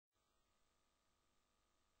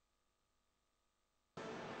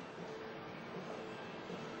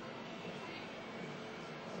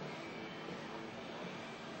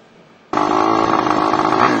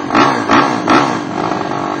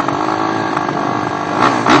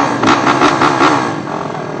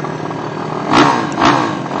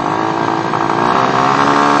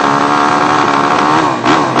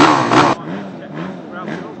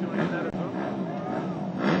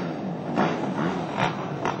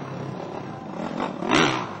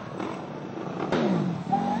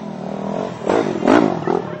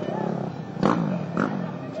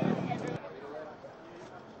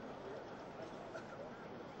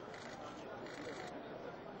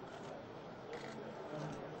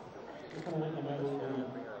Just going to let you know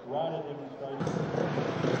the rider demonstration.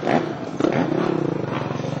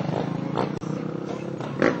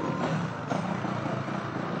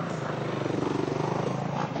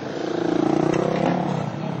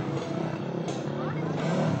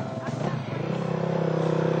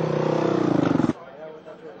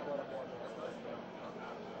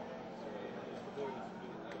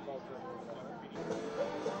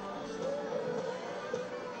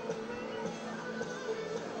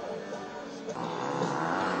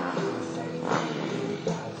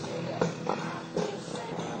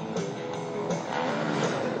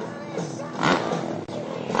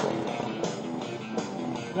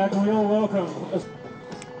 Now can we all welcome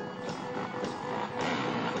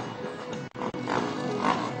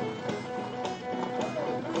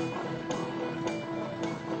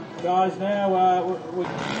guys now we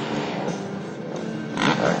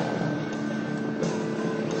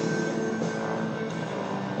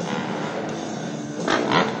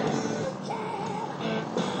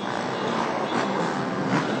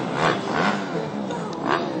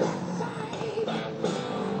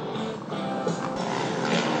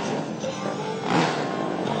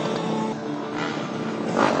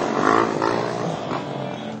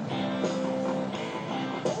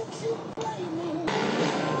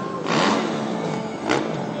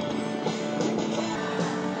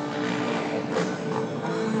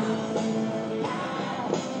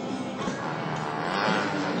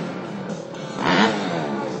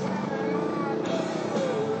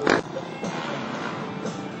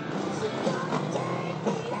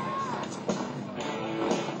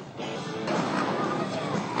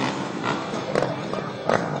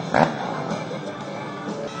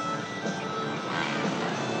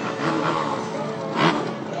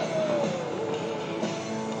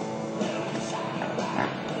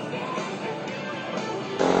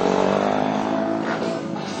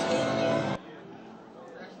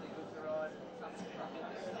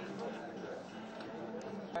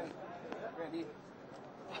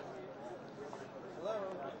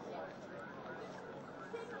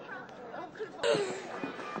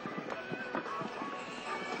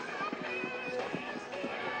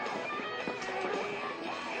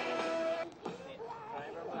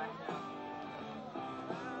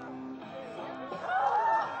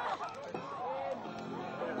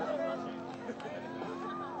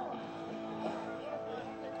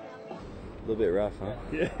A little bit rough, huh?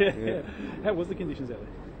 Yeah. How was the conditions out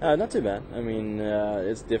there? Not too bad. I mean,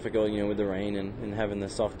 it's difficult, with the rain and having the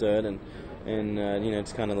soft dirt and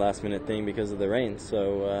it's kind of last minute thing because of the rain.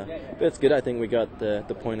 So, but it's good. I think we got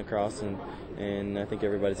the point across, and I think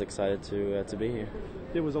everybody's excited to be here.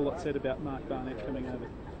 There was a lot said about Mark Barnett coming over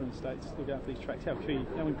from the States to look after these tracks. How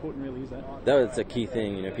important really is that? That's a key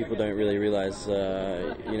thing. People don't really realize,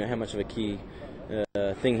 how much of a key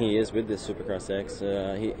thing he is with this Supercross X.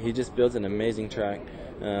 He just builds an amazing track.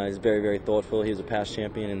 He's very, very thoughtful. He was a past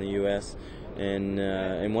champion in the U.S.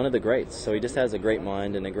 and one of the greats. So he just has a great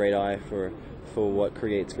mind and a great eye for what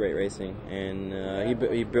creates great racing. And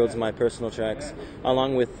he builds my personal tracks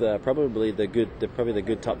along with probably the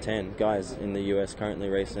good top 10 guys in the U.S. currently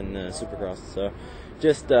racing Supercross. So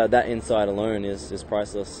just that insight alone is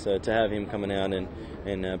priceless. So to have him coming out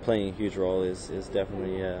and playing a huge role is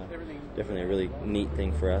definitely a really neat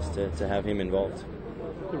thing for us to have him involved.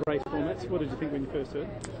 The race formats, what did you think when you first heard?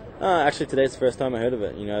 Actually, today's the first time I heard of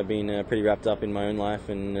it. I've been pretty wrapped up in my own life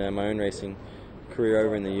and my own racing career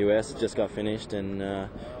over in the US. It just got finished, and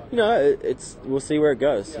we'll see where it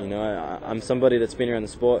goes. I'm somebody that's been around the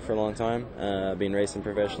sport for a long time. I've been racing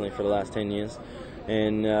professionally for the last 10 years,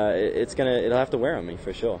 and it'll have to wear on me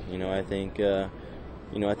for sure. I think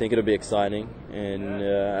it'll be exciting,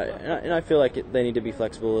 and I feel like they need to be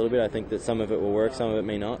flexible a little bit. I think that some of it will work, some of it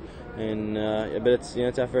may not, but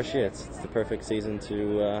it's our first year. It's the perfect season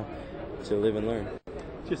to live and learn.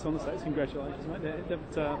 Just on the States, congratulations, mate.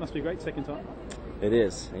 That must be a great second time. It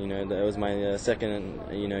is. That was my second,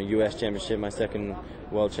 U.S. championship, my second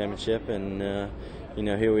World Championship, and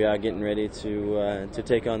here we are getting ready to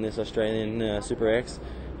take on this Australian Super X.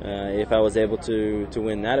 If I was able to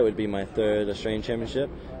win that, it would be my third Australian Championship,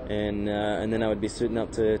 and then I would be suiting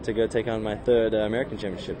up to go take on my third American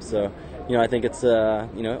Championship. So, I think it's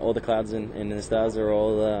all the clouds and the stars are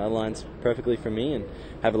all aligned perfectly for me, and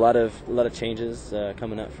have a lot of changes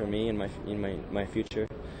coming up for me in my future,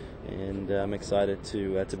 and I'm excited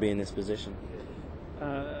to be in this position.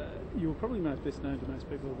 You're probably best known to most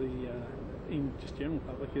people in just general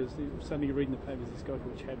public as suddenly you're reading the papers. This guy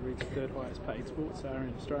called Chad Reed, the third highest paid sports star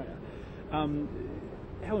in Australia.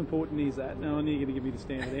 How important is that? Now I know you're going to give me the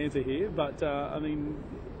standard answer here, but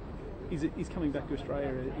he's coming back to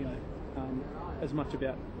Australia. as much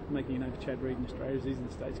about making a name for Chad Reed in Australia as it is in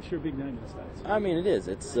the States? Because you're a big name in the States. I mean, it is.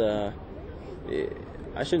 It's.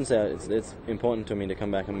 I shouldn't say it's important to me to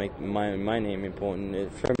come back and make my name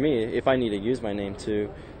important. For me, if I need to use my name to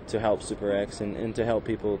help Super X and to help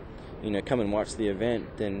people, come and watch the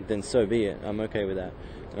event, then so be it. I'm okay with that.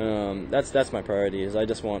 That's my priority. Is I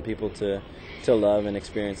just want people to love and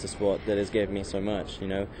experience the sport that has gave me so much.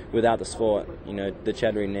 Without the sport, the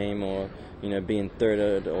Chad Reed name or being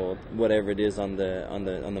third or whatever it is on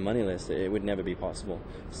the money list, it would never be possible.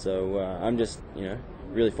 So I'm just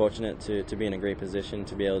really fortunate to be in a great position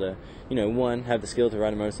to be able to one, have the skill to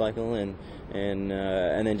ride a motorcycle and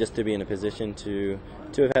then just to be in a position to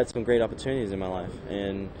have had some great opportunities in my life,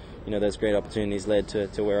 and those great opportunities led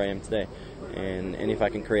to where I am today, and if I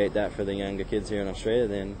can create that for the younger kids here in Australia,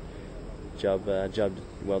 then job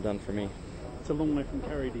well done for me. It's a long way from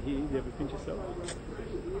Curry to here. Do you ever pinch yourself?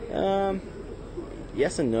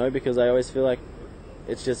 Yes and no, because I always feel like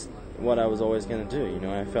it's just what I was always going to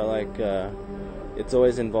do. I felt like it's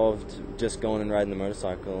always involved just going and riding the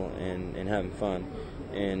motorcycle and having fun,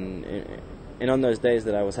 and on those days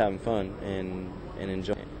that I was having fun and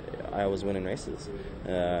enjoying, I was winning races.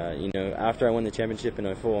 After I won the championship in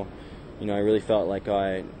 2004, I really felt like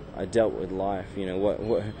I dealt with life.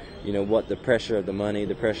 What the pressure of the money,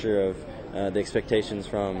 the pressure of the expectations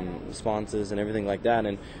from sponsors and everything like that,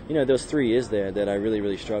 and those 3 years there that I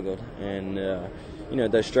really struggled, and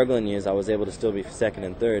those struggling years I was able to still be second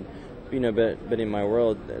and third. But in my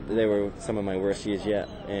world, they were some of my worst years yet,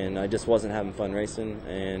 and I just wasn't having fun racing,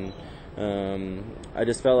 and I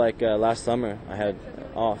just felt like last summer I had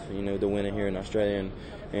off, the winter here in Australia,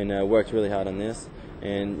 and worked really hard on this,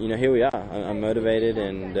 and here we are. I'm motivated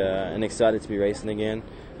and excited to be racing again.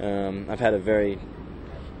 I've had a very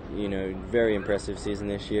impressive season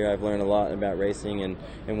this year. I've learned a lot about racing and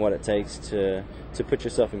what it takes to put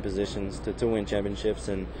yourself in positions to win championships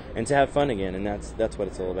and to have fun again, and that's what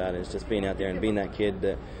it's all about, is just being out there and being that kid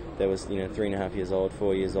that was 3.5 years old,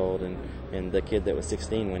 4 years old, and the kid that was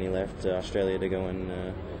 16 when he left Australia to go and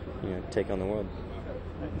take on the world.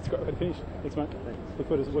 It's a great way to finish. Thanks, mate. Look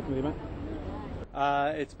forward to working with you, mate.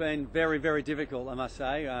 It's been very difficult, I must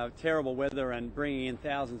say. Terrible weather, and bringing in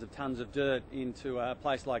thousands of tons of dirt into a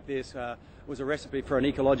place like this was a recipe for an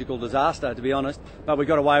ecological disaster, to be honest. But we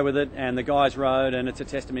got away with it, and the guys rode, and it's a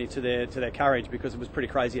testimony to their courage, because it was pretty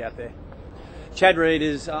crazy out there. Chad Reed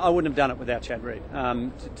is, I wouldn't have done it without Chad Reed.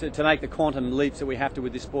 To make the quantum leaps that we have to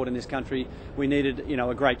with this sport in this country, we needed,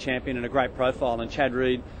 a great champion and a great profile. And Chad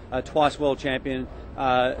Reed, twice world champion.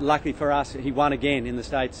 Luckily for us, he won again in the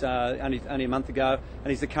States only a month ago, and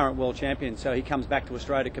he's the current world champion. So he comes back to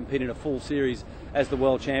Australia to compete in a full series as the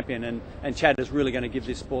world champion. And Chad is really going to give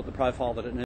this sport the profile that it needs.